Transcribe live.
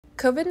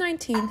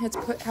COVID-19 has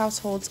put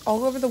households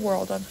all over the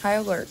world on high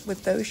alert,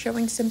 with those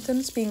showing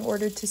symptoms being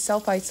ordered to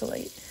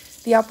self-isolate.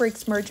 The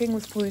outbreaks merging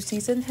with flu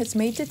season has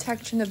made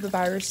detection of the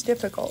virus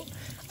difficult.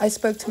 I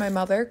spoke to my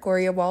mother,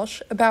 Gloria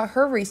Walsh, about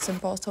her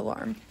recent false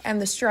alarm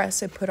and the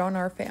stress it put on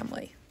our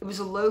family. It was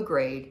a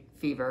low-grade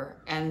fever,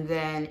 and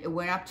then it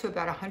went up to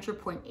about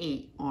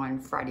 100.8 on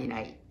Friday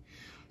night.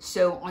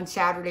 So on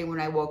Saturday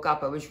when I woke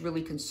up, I was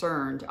really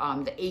concerned.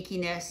 The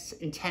achiness,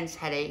 intense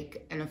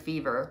headache, and a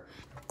fever.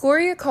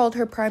 Gloria called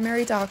her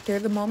primary doctor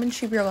the moment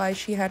she realized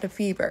she had a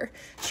fever.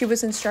 She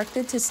was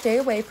instructed to stay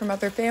away from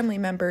other family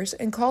members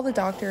and call the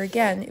doctor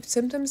again if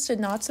symptoms did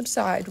not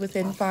subside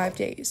within 5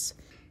 days.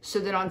 So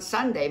then on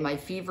Sunday, my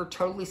fever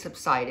totally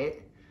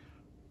subsided.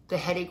 The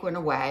headache went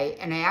away,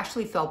 and I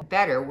actually felt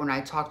better when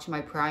I talked to my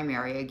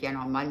primary again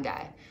on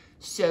Monday.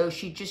 So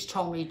she just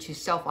told me to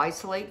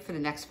self-isolate for the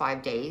next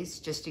 5 days,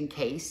 just in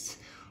case.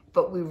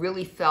 But we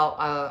really felt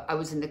I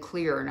was in the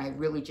clear, and I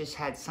really just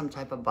had some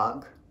type of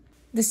bug.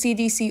 The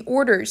CDC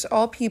orders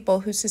all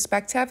people who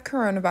suspect to have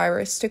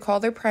coronavirus to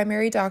call their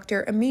primary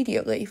doctor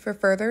immediately for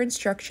further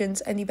instructions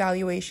and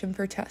evaluation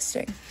for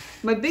testing.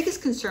 My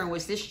biggest concern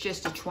was this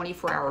just a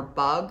 24-hour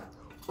bug,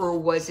 or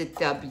was it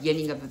the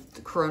beginning of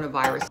the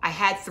coronavirus? I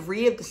had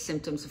 3 of the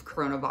symptoms of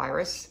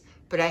coronavirus,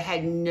 but I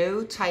had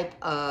no type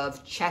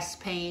of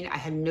chest pain, I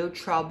had no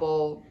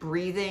trouble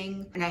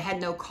breathing, and I had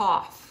no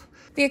cough.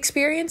 The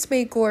experience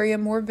made Gloria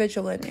more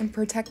vigilant in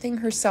protecting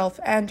herself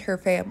and her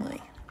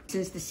family.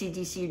 Since the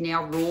CDC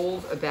now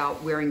ruled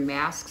about wearing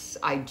masks,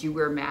 I do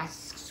wear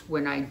masks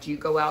when I do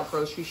go out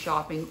grocery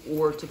shopping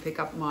or to pick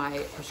up my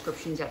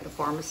prescriptions at the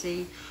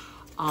pharmacy.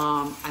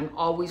 I'm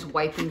always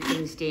wiping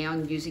things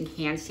down using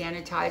hand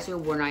sanitizer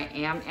when I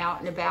am out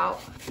and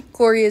about.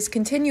 Gloria is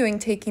continuing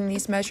taking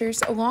these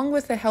measures along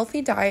with a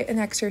healthy diet and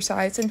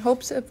exercise in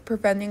hopes of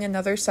preventing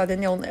another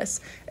sudden illness,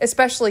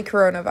 especially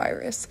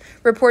coronavirus.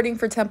 Reporting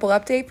for Temple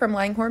Update from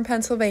Langhorne,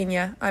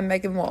 Pennsylvania, I'm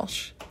Megan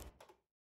Walsh.